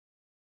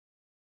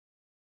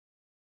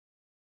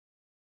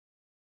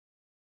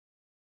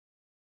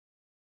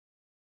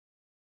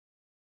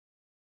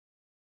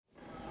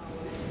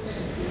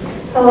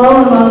Hello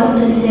and welcome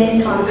to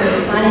today's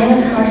concert. My name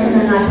is Carson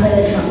and I play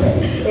the trumpet.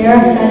 We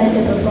are excited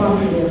to perform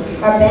for you.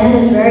 Our band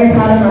is very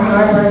proud of our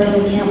hard work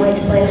and we can't wait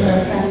to play for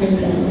our friends and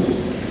family.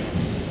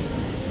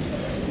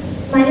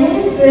 My name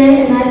is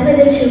Bryn and I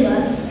play the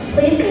tuba.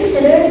 Please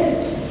consider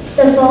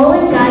the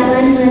following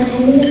guidelines when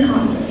attending the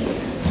concert.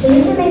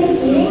 Please remain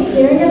seated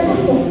during the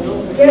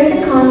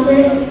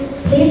concert.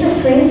 Please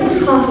refrain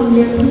from talking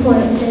during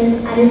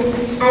performances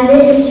as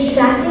it is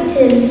distracting to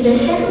the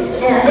musicians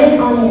and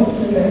other audience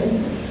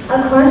members.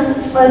 A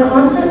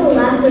concert will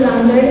last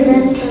around 30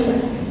 minutes or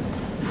less.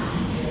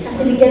 At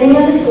the beginning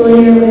of the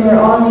school year, we were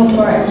all new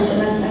to our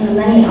instruments and the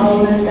many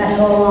elements that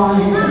go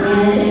along into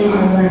managing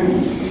our learning.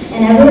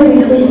 In every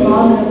weekly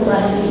small group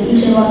lesson,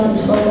 each of us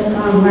is focused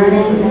on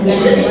learning and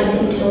then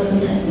selecting tools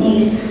and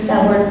techniques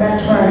that work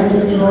best for our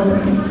individual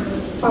brain.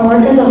 Our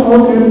work as a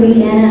whole group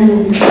began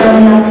in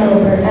early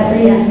October,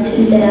 every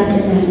Tuesday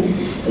afternoon.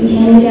 We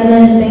came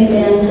together as a big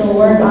band to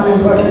work on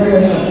important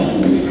rehearsal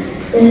techniques.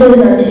 This is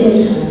our tune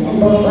time. In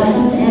both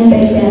lessons and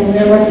big band, we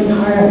are working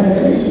hard at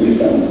literacy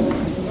skills.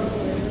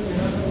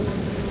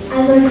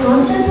 As our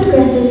concert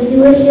progresses,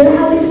 you will hear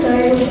how we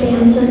started with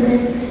band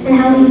circus and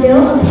how we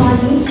built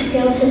upon each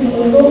skill to be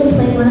able to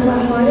play one of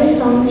our hardest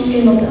songs,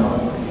 Jingle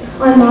Bells.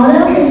 Our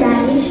motto is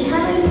that each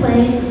time we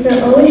play,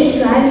 we're always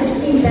striving to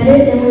be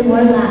better than we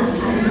were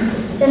last time.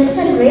 This is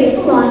a great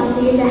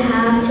philosophy to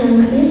have to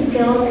increase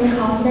skills and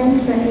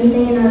confidence for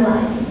anything in our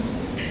lives.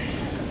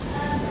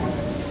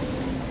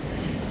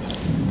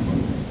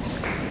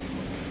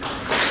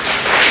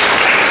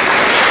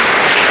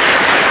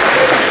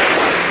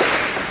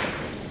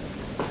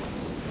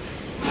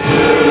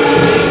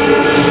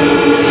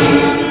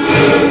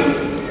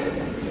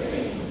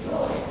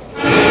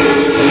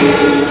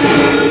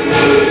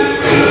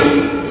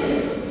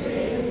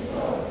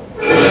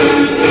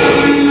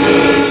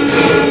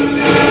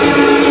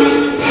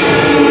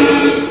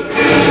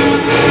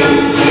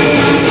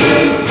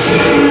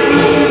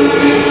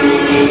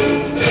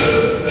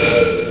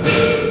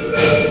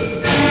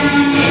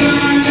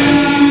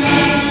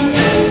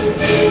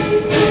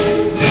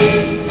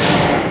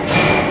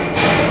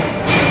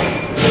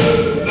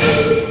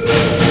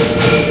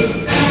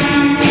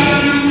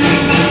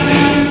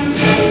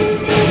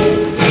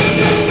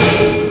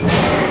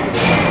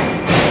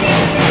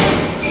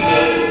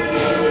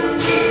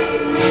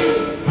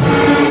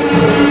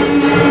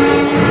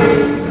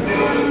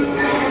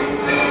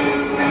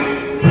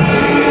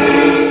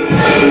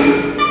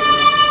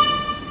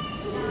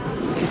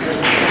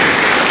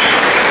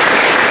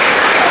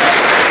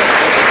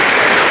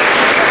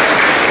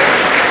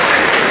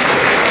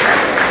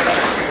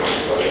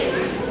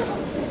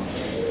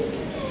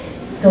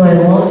 So I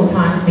won't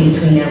talk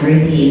between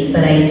every piece,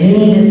 but I do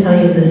need to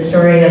tell you the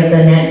story of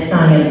the next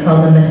song. It's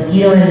called The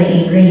Mosquito and the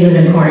Angry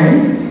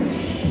Unicorn.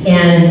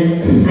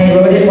 And I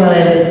wrote it while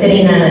I was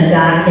sitting on a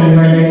dock in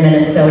northern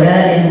Minnesota,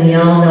 and we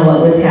all know what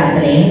was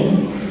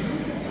happening.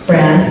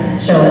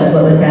 Brass, show us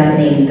what was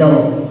happening.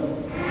 Go.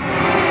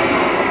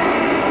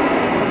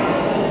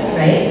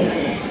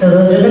 Right? So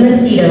those are the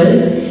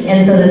mosquitoes.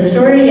 And so the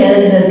story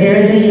is that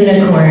there's a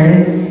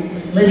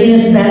unicorn living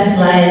its best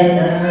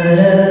life.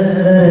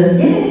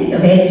 Yay,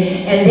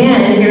 okay? And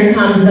then here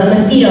comes the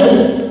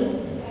mosquitoes.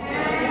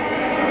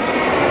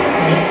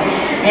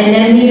 And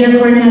then the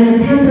unicorn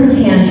has a temper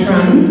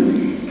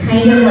tantrum,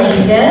 kind of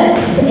like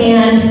this,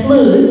 and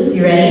flutes.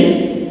 You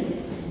ready?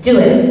 Do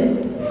it.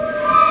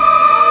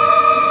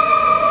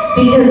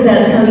 Because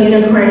that's how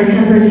unicorn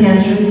temper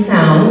tantrums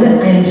sound,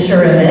 I'm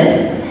sure of it.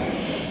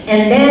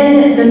 And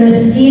then the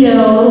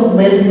mosquito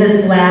lives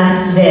its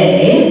last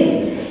day,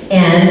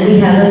 and we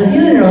have a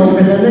funeral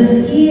for the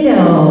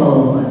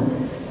mosquito.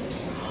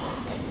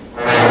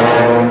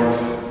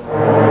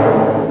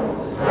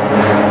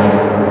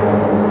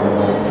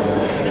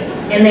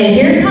 And then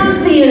here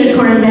comes the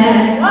unicorn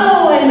back.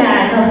 Oh, I'm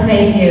back. Oh,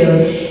 thank you.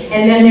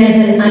 And then there's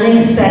an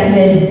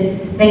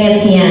unexpected thing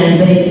at the end.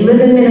 But if you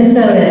live in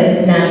Minnesota,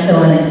 it's not so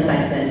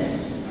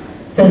unexpected.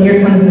 So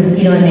here comes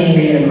Mosquito and the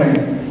Angry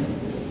Unicorn.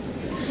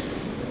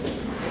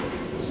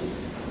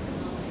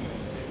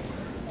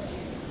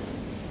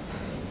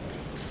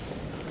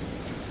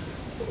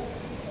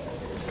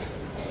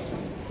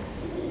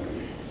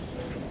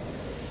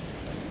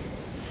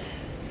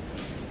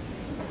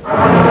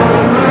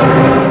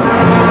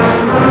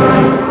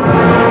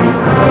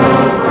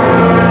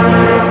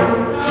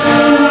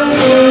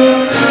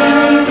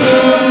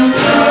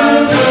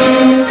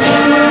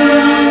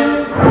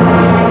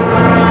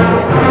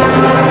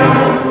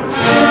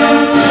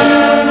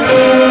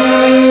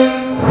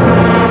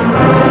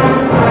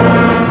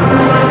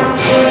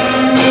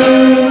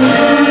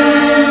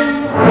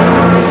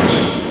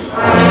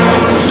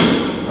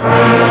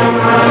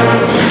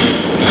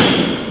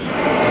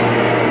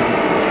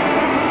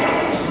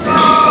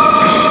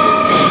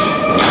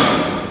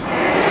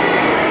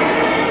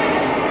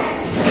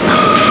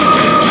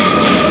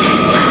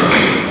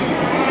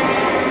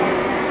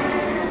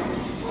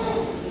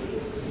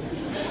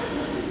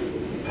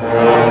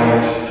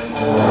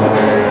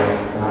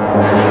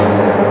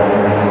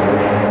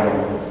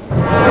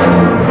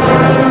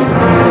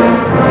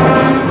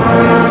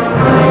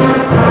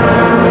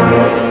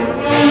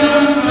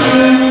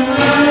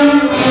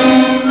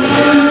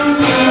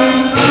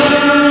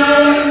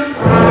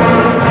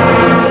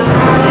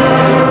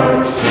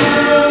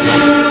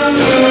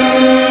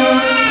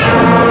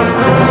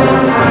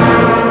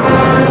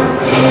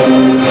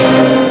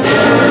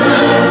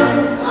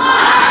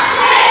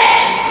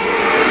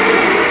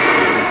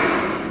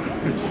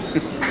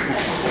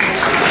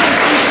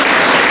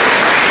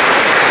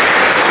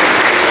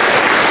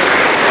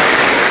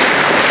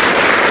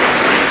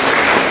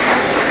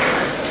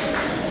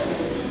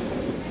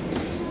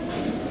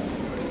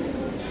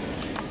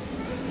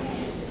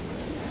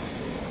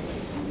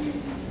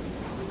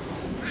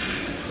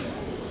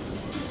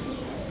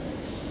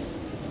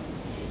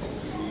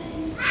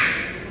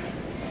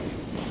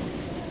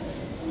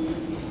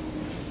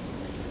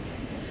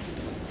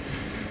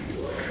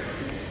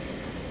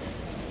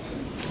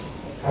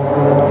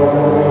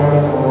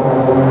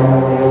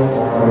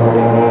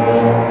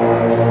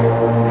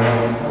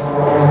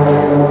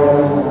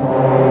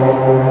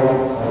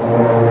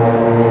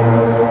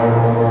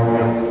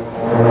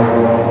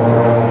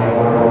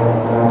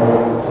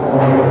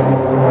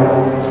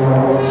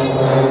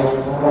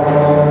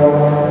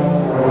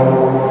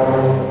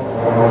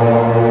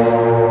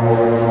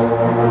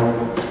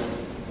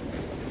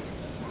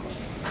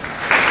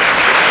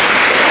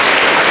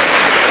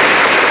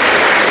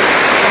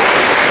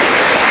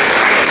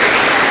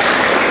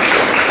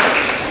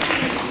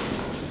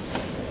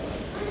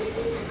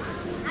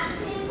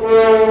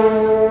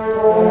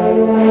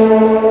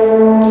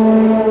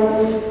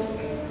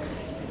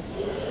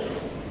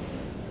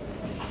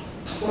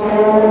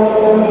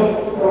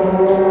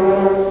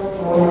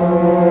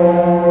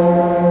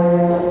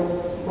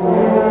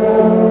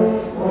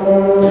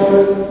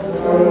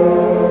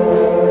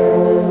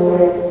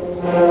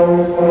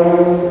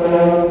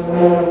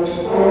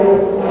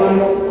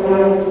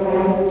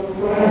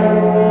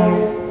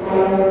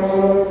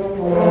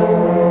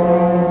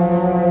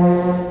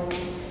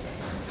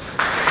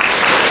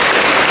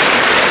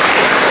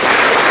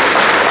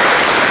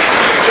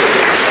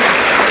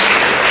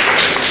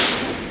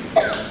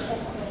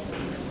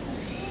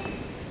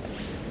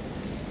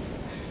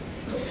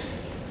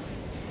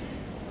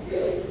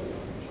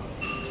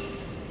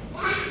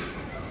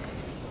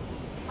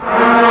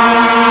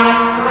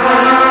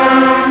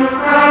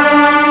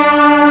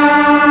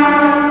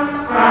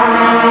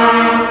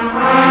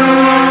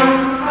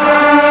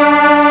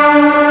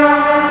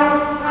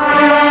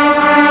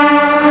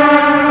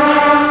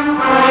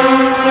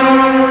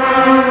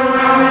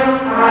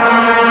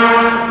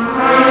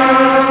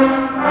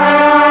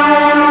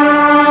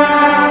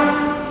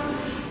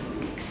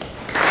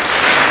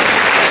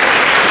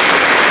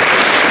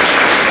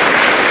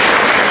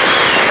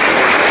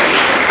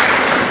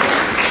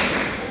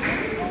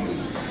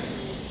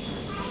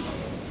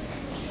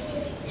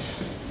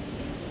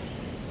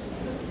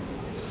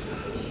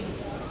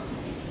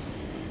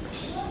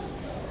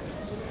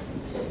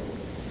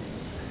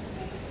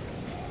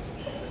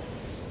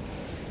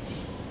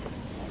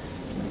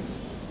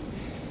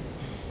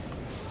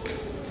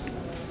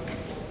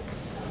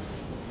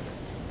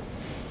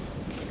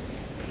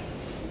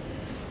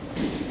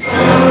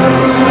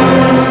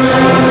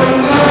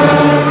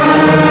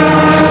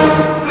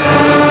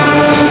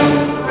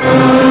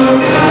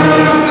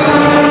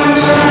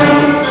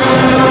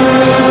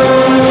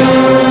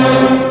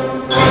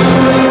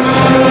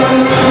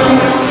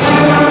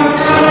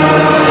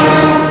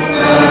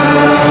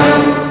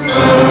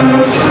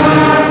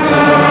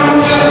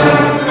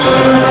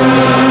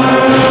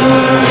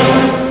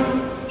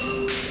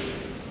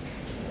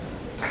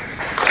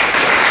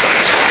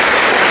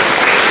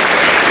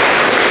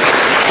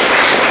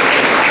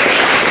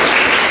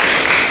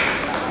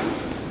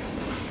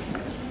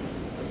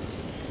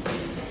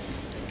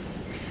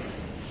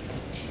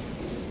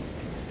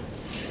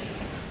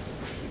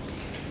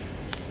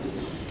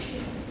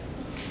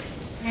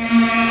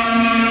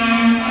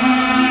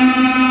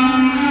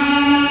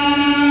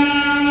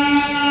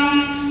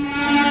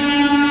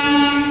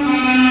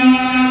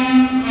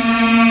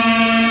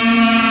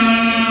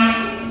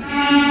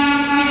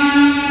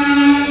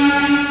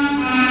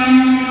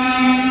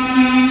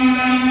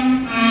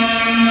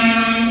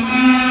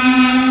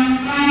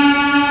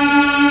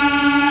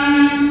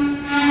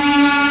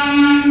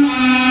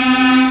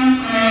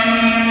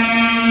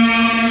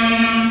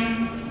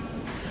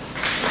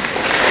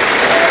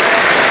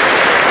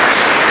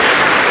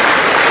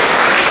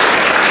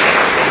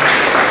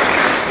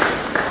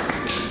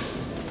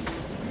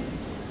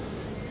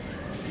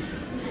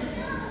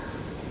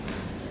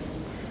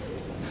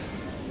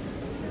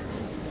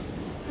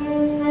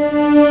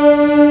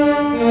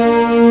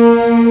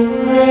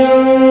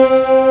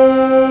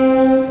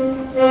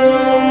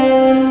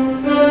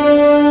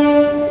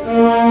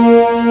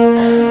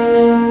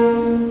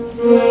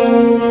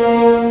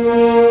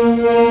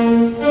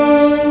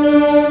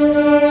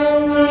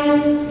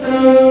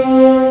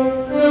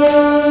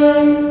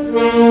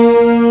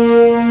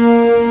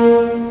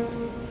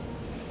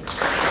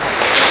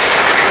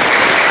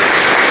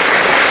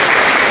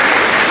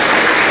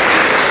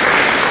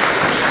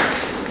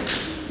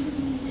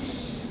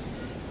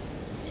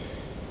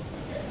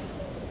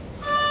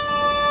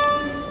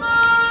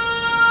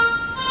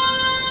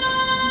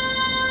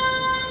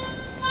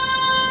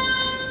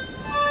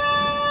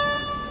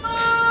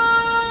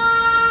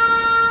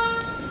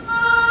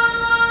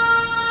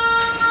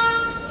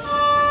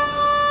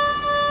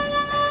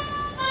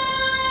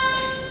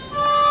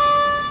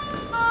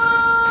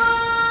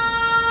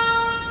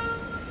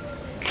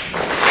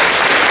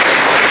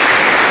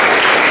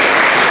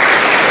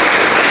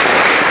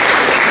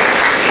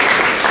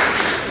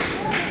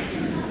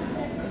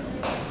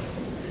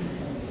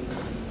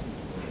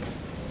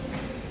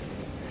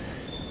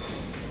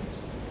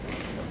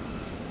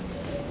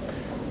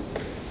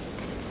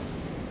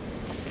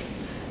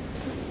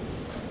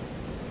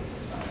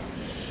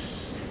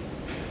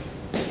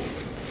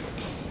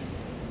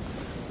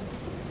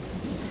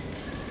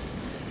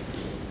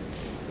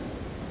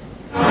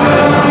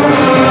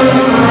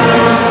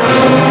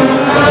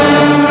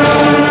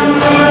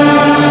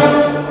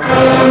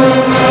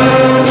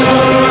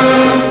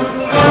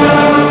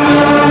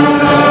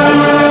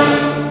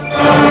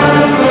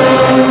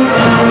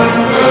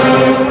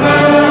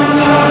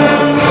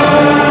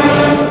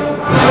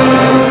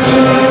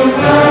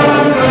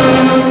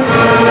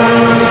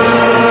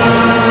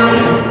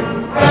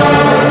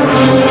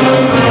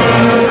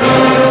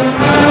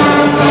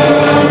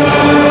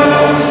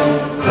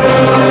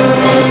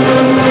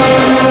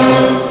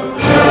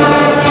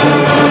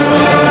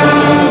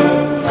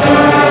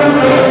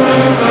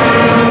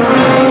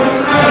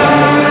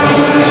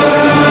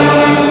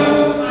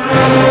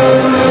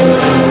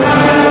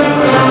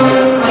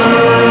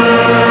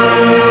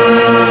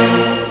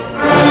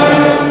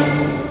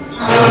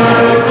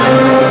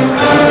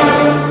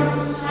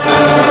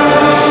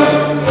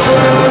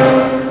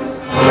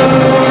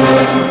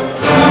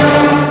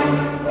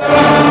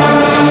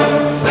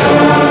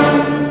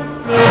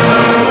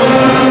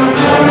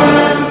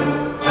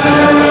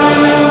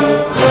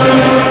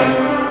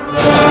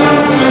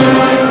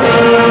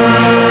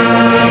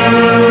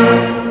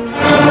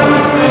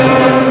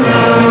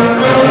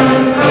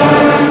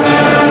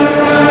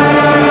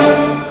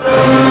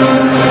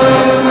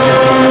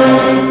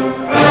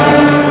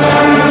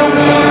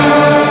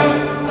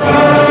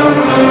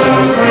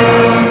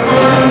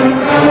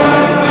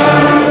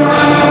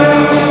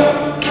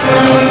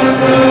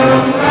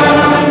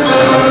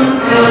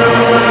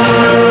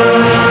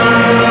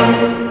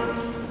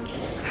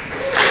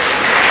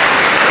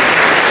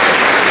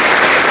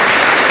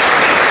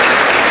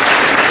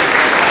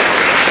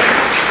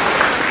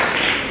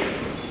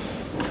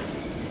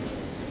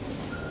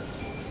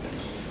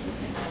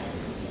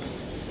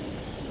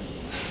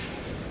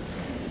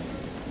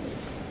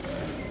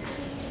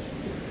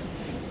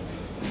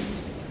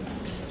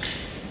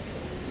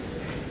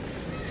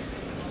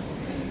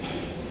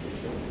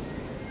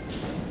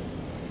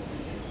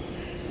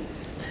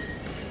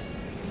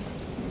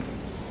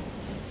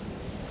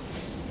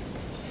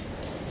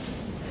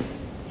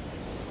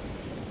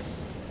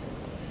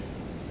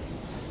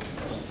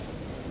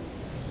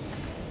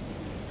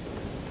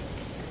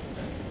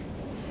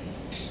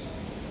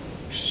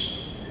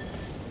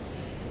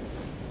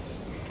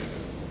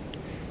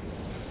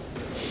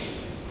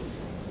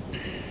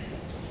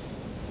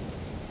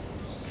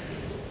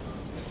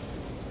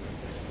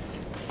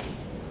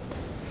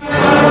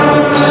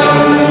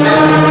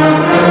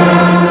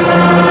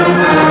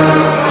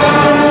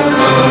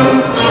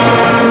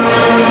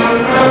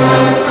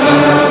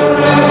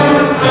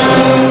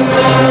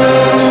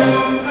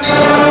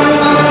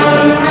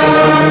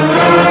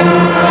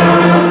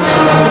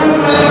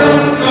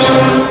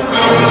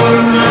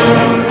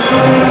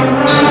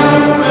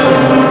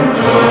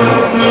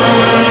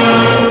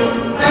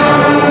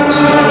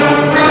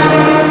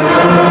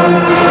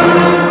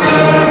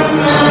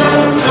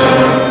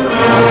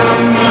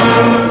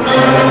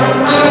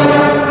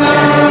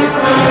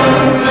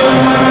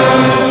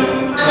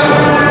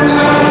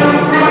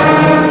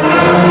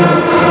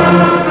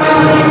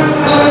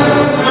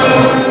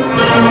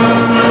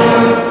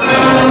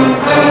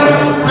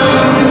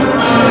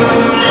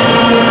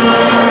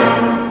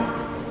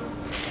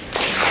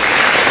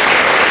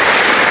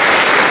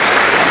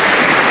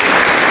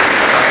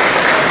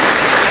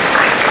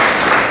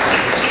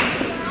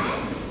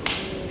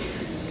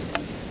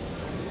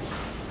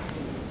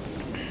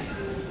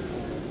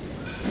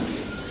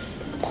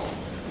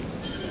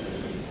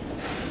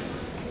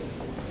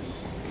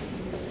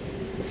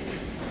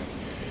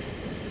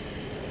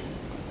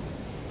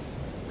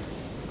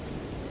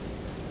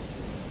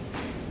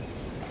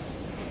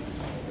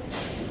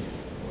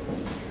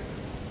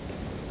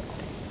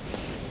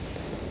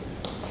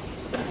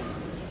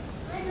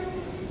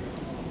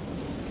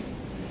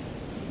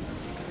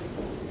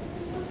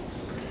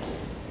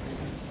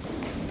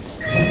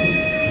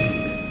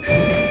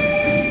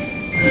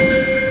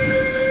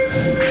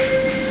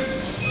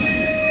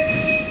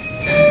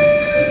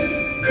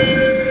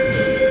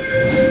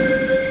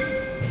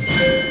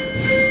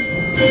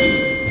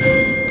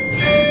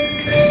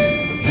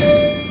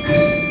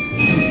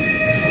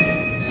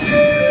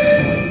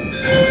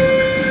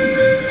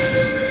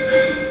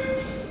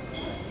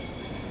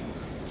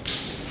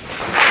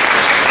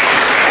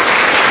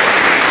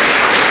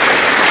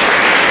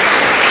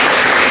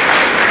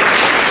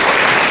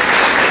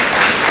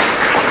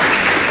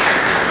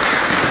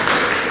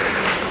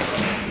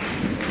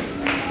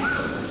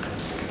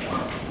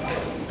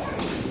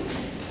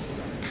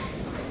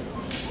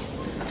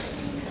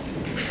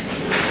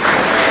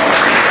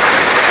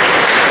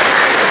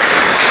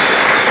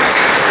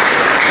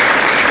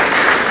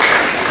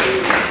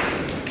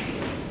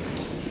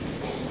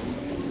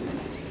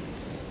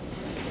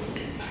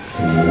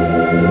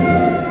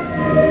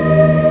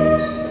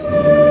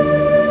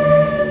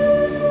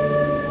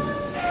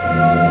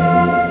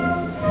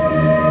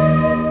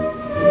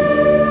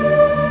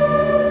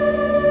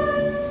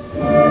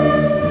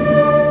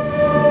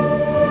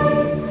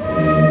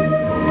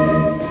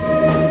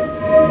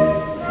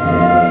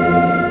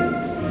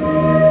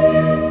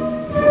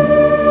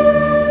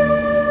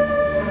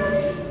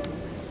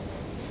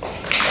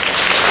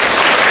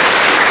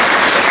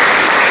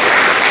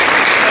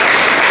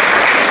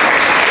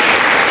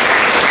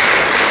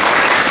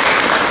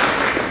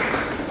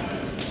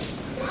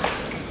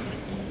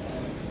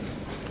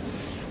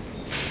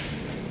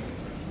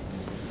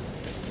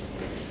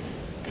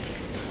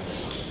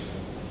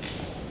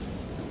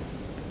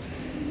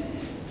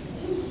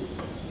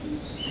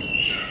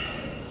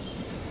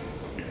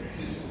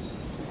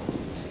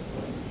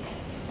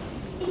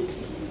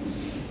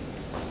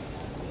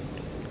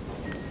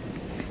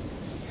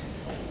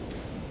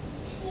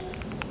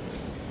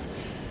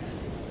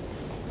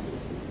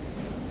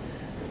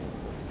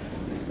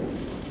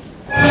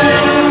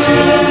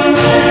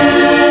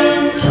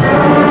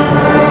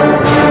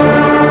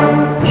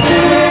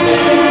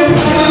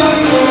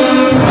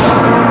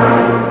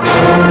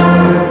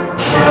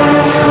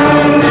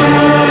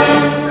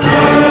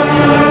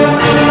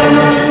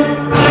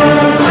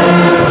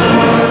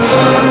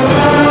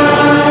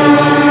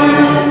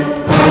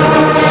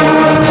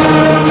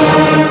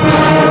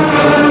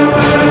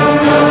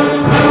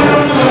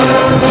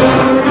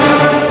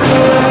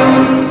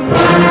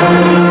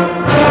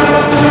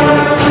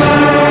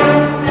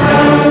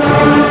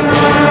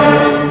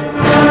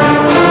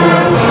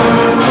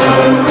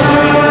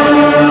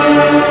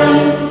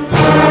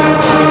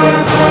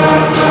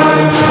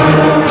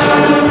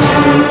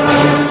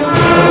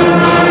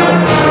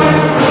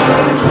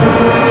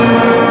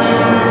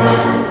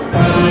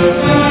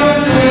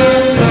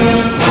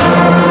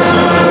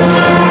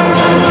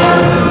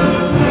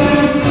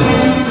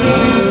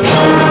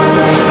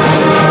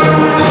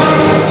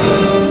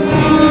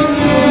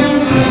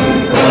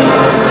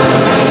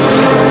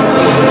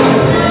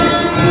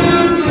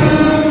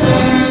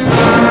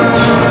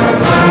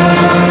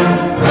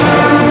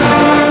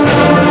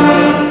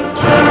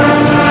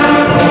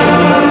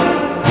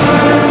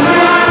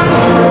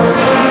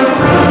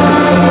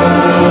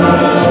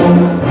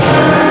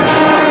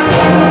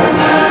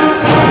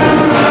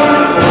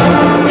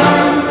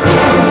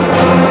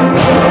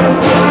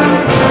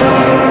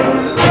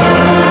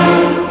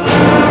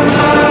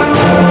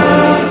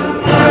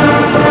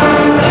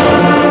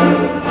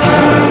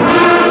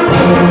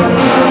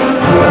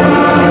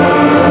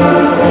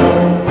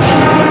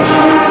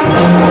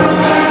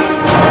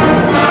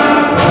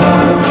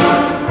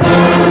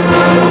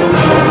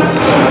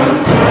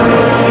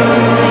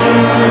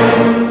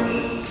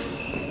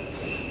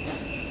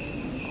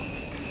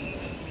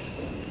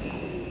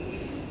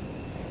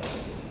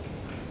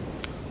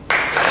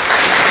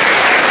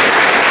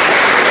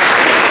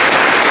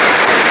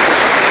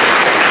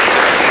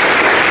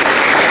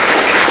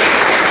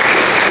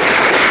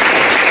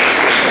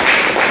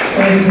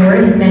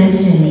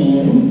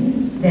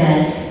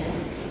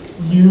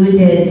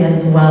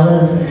 as well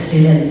as the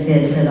students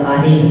did for the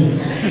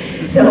audience.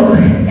 So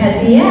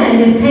at the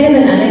end, it's kind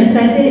of an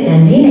unexpected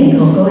ending, and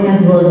Coco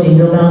has a little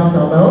jingle bell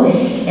solo,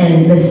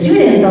 and the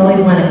students always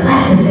want to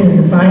clap as soon as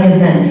the song is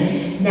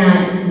done.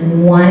 Not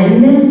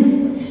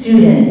one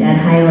student at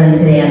Highland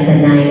today at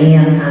the 9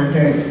 a.m.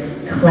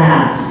 concert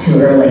clapped too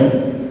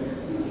early.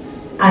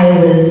 I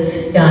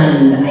was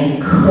stunned. I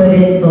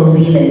couldn't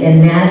believe it,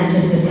 and that's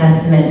just a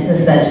testament to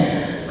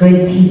such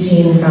good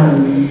teaching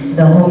from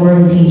the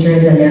homeroom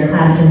teachers and their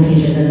classroom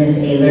teachers and Miss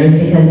Ehlers,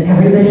 because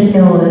everybody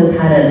knows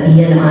how to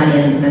be an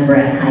audience member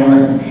at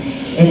Highland.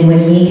 And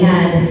when we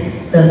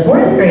had the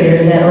fourth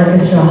graders at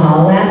Orchestra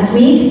Hall last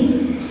week,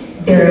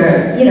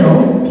 there, you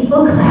know,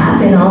 people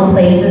clap in all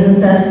places and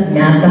stuff,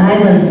 not the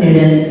Highland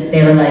students.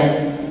 They were like,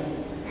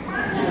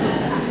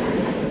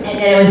 and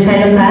then it was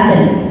time to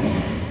clapping.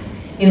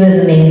 It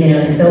was amazing, it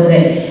was so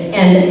good.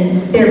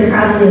 And they're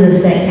probably the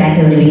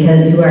spectacular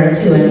because you are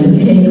too. I mean,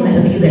 you didn't want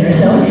to be there.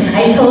 So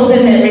I told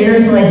them at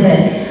rehearsal, I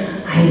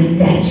said, I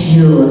bet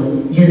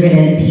you're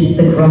gonna beat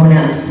the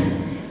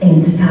grown-ups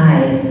in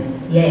tie.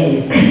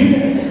 Yay.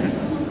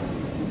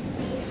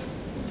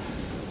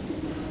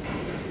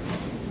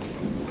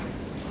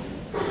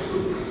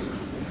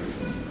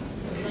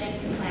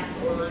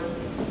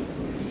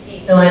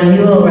 So on We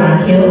Will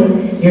Rock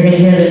You, you're gonna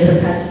hear the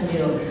percussion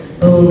do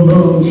boom,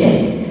 boom,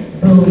 chick,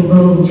 boom,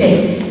 boom,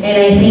 chick. And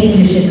I think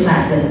you should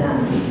clap with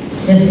them,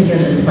 just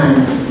because it's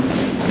fun.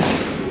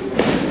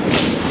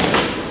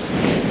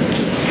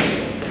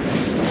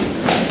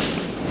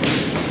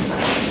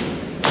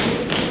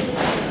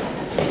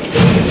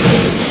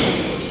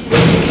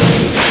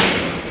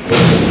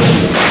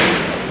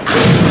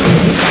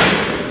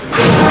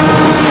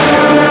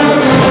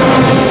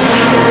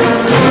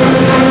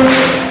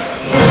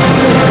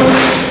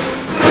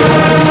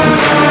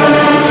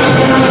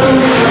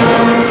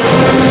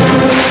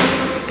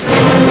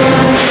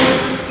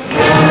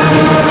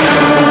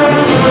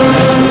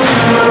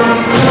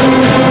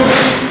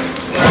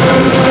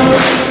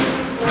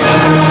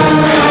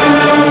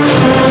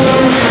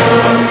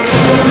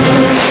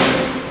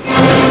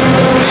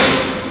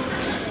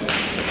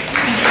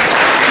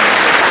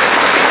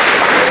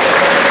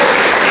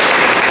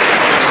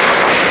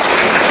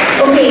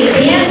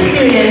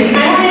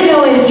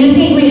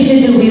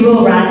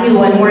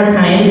 One more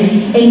time,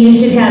 and you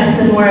should have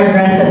some more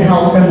aggressive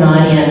help from the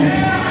audience.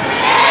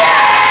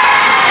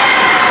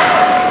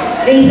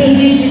 They think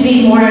you should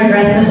be more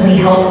aggressively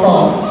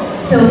helpful.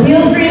 So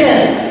feel free to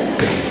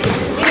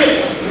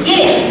get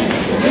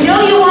it. You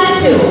know you want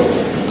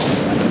to.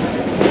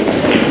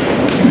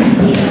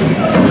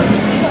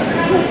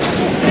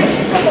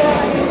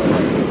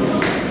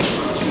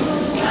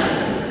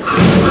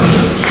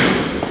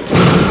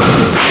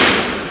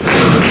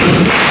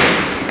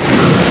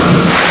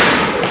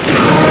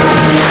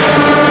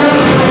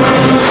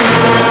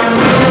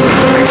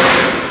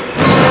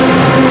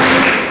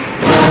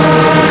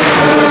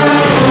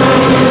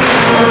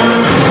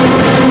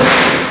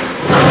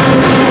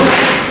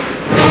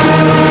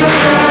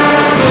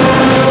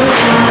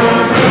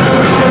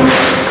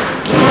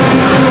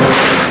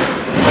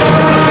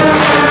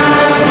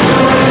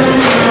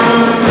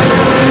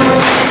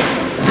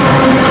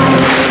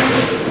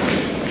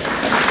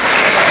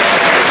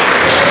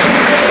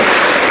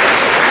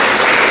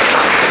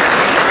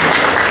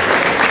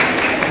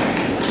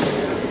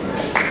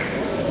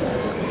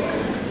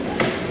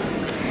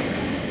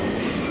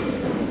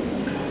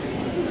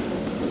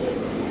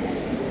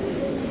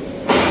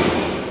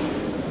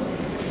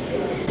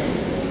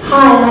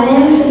 Hi, my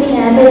name is Samina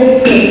and I play the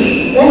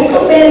flute. Let's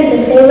Go Band is a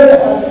favorite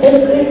of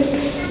fifth grade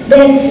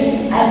band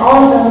students at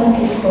all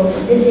elementary schools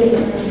in District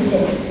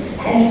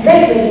 96, and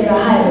especially here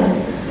at Highland.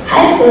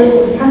 High schoolers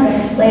will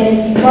sometimes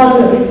play in small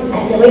groups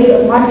as they wait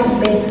for marching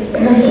band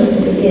rehearsals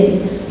to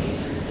begin.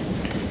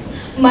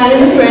 My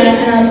name is Rena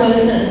and I play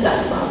the tenor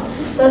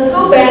saxophone. Let's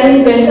Go Band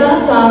is based on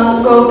the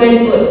song Go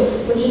Big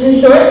Blue, which is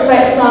a short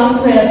fight song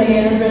played at the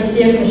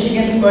University of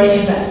Michigan sporting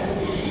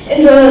events.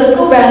 Enjoy Let's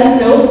Go Band and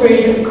feel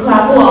free to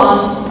clap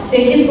along.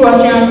 Thank you for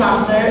watching our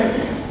concert.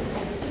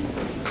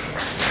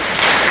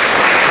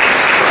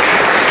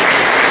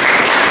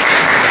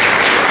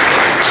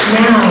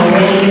 Now,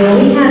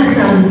 when we have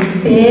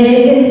some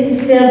big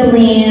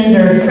siblings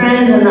or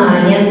friends in the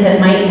audience that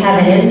might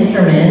have an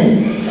instrument,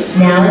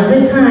 now's the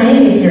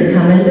time. If you're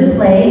coming to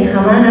play,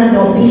 come on up,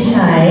 don't be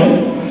shy.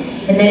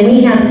 And then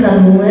we have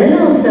some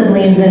little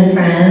siblings and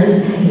friends,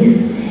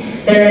 nice,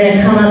 that are going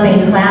to come up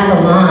and clap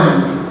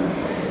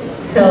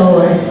along.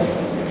 So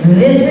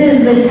this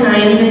is the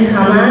time to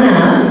come on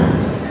up.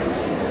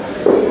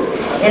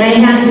 And I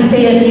have to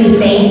say a few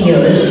thank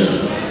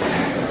yous.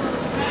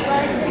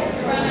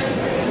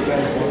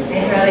 I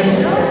probably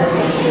should have said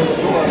thank you.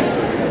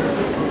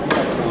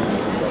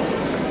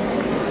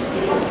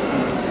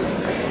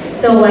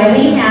 So while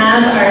we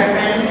have our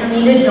friends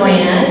coming to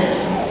join us,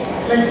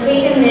 let's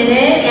take a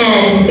minute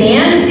and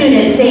band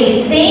students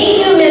say thank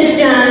you, Miss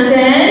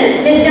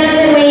Johnson. Miss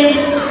Johnson, wave.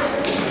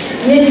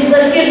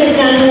 Let's give Miss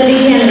Johnson a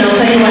big hand and I'll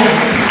tell you what.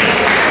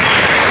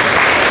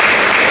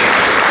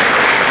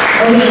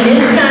 Okay,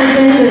 Miss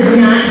Johnson does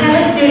not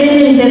have a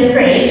student in 5th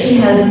grade. She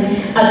has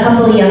a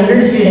couple younger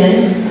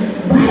students,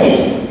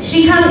 but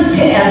she comes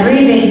to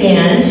every big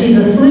band. She's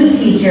a flute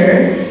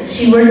teacher.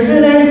 She works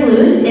with our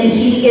flutes, and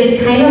she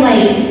is kind of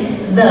like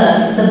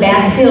the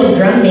backfield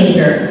drum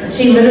major.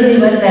 She literally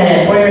was that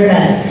at Foyer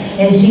Fest,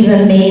 and she's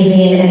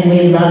amazing, and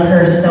we love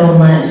her so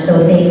much.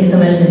 So thank you so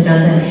much, Miss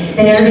Johnson.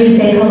 Then everybody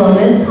say hello,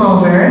 Miss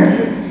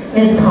Palmer.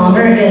 Miss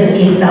Palmer is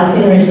a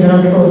Falcon Ridge Middle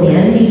School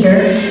band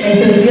teacher, and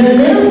so if you have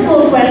middle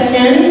school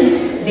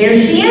questions, there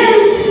she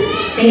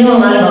is. They know a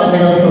lot about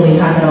middle school. We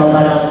talk about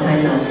all the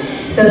time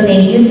though. So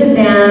thank you to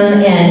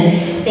them,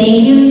 and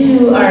thank you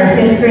to our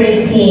 5th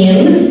grade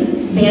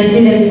team. Band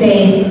students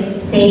say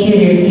thank you to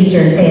your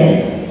teacher. Say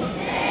it.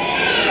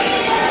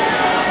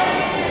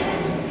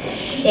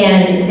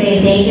 And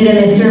say thank you to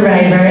Mr.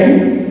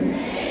 Ryburn.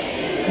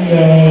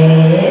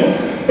 Yay.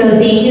 So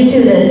thank you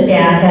to the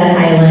staff at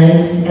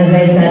Highland. As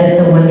I said,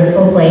 it's a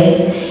wonderful place.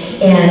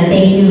 And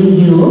thank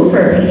you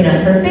for picking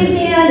up for Big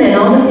Band and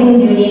all the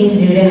things you need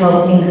to do to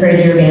help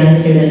encourage your band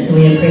students.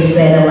 We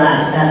appreciate a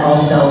lot that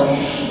also.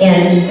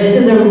 And this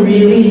is a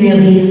really,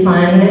 really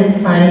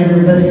fun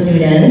group of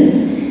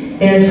students.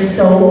 They're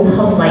so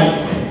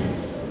polite.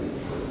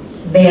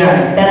 They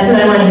are. That's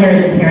what I want to hear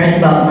as a parent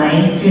about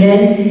my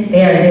student.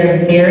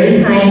 They're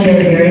very kind,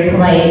 they're very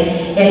polite.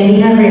 And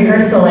we have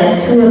rehearsal at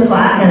 2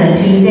 o'clock on a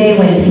Tuesday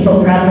when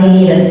people probably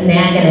need a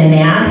snack and a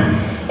nap,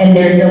 and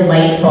they're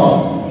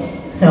delightful.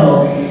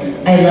 So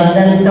I love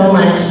them so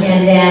much.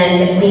 And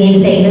then we need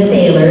to thank the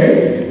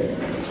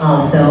sailors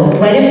also.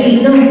 Why don't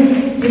you, no,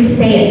 just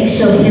say it.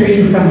 She'll hear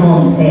you from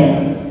home. Say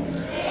it.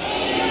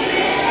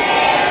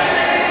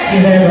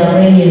 She's our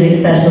lovely music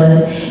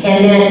specialist.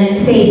 And then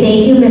say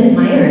thank you, Miss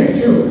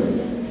Myers, too.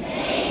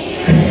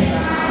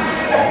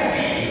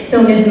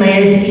 So Miss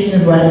Myers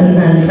teaches lessons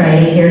on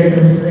Friday here, so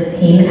this is a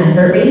team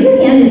effort. Raise your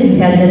hand if you've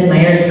had Miss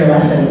Myers for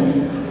lessons.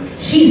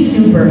 She's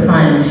super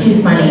fun.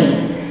 She's funny.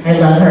 I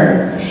love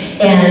her.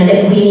 And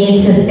we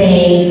need to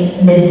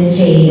thank Miss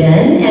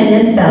Jaden and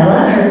Miss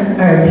Bella,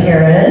 our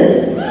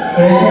paras.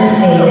 There's Miss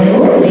Jaden.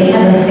 Ooh, they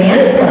have a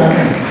fan club.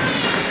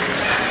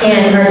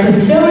 And our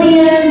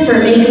custodians for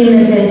making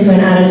this into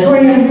an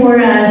auditorium for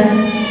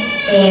us.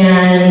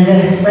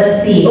 And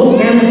let's see, oh,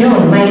 Grandma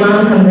Joan, my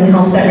mom comes and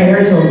helps at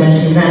rehearsals when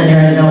she's not in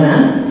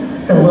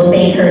Arizona. So we'll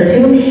thank her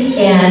too.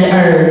 And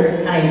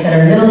our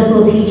middle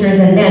school teachers,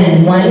 and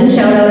then one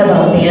shout out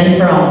about Band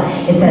for All.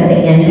 It's at the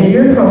end of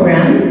your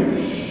program.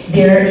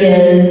 There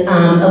is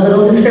a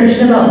little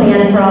description about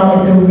Band for All.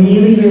 It's a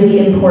really,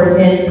 really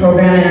important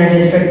program in our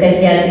district that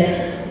gets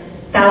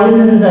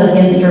thousands of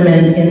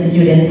instruments in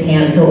students'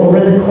 hands. So over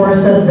the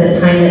course of the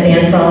time that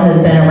Band for All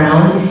has been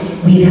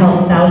around, we've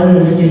helped thousands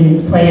of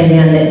students play a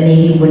band that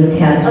maybe wouldn't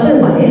have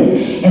otherwise.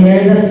 And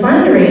there's a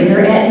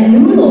fundraiser at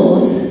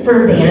Noodles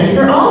for Band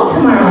for All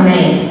tomorrow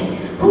night.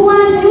 Who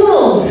wants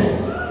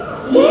noodles?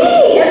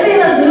 Yay! Everybody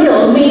loves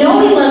noodles. We know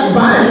we love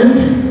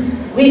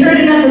buns. We heard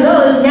enough of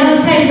those. Now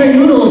it's time for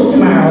noodles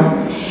tomorrow.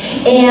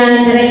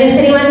 And did I miss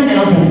anyone? I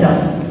don't think so.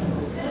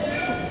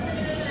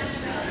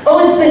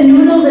 Oh, it's the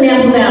Noodles in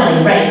Apple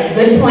Valley. Right,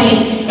 good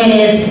point. And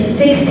it's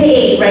 6 to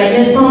 8, right,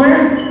 Miss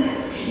Palmer?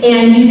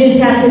 And you just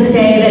have to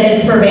say that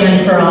it's for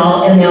Band for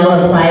All, and they'll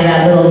apply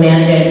that little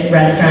magic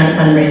restaurant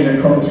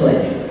fundraiser code to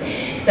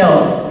it.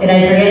 So, did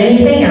I forget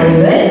anything? Are we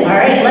good? All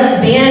right, let's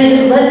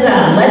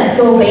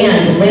go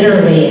band,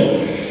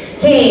 literally.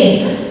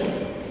 Okay,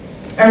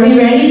 are we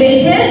ready,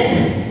 big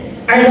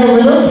kids? Are the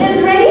little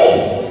kids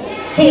ready?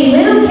 Okay,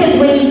 little kids,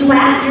 when you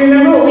clap, do you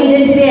remember what we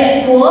did today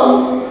at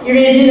school? You're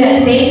gonna do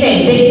that same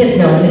thing. Big kids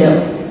know what to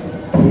do.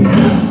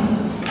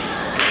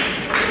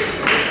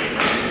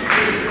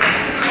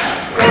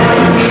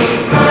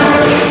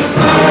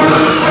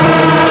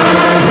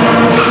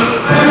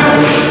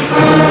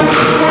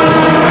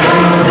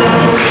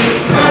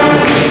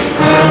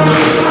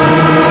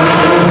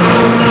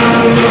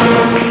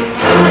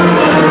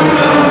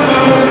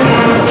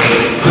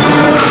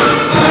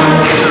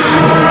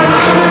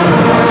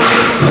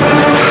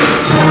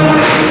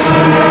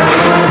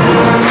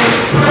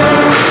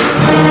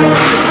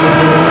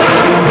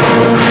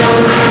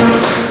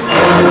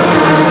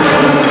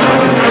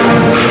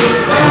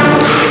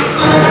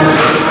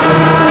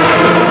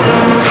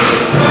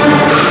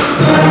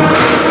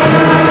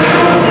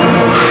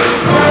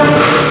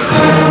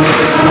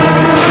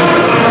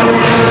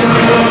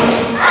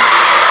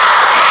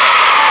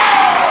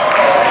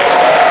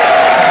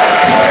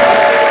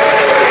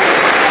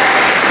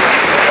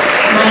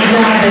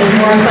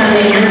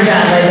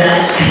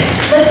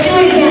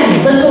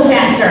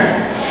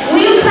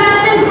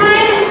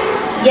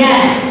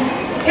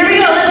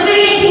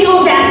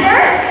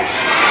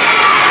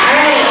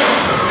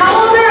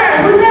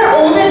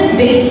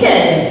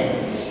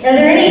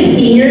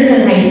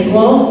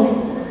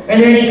 Are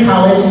there any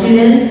college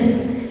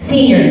students?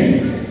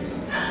 Seniors.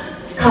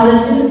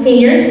 College students,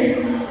 seniors?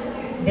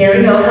 There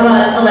we go. How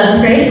about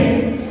 11th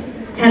grade?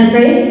 10th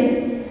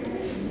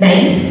grade?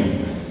 9th?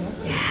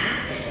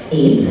 Yeah.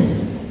 8th?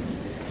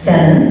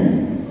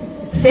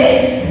 7th?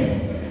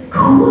 6th?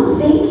 Cool,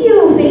 thank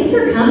you. Thanks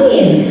for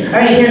coming. All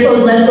right, here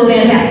goes Let's Go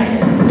Band Fast.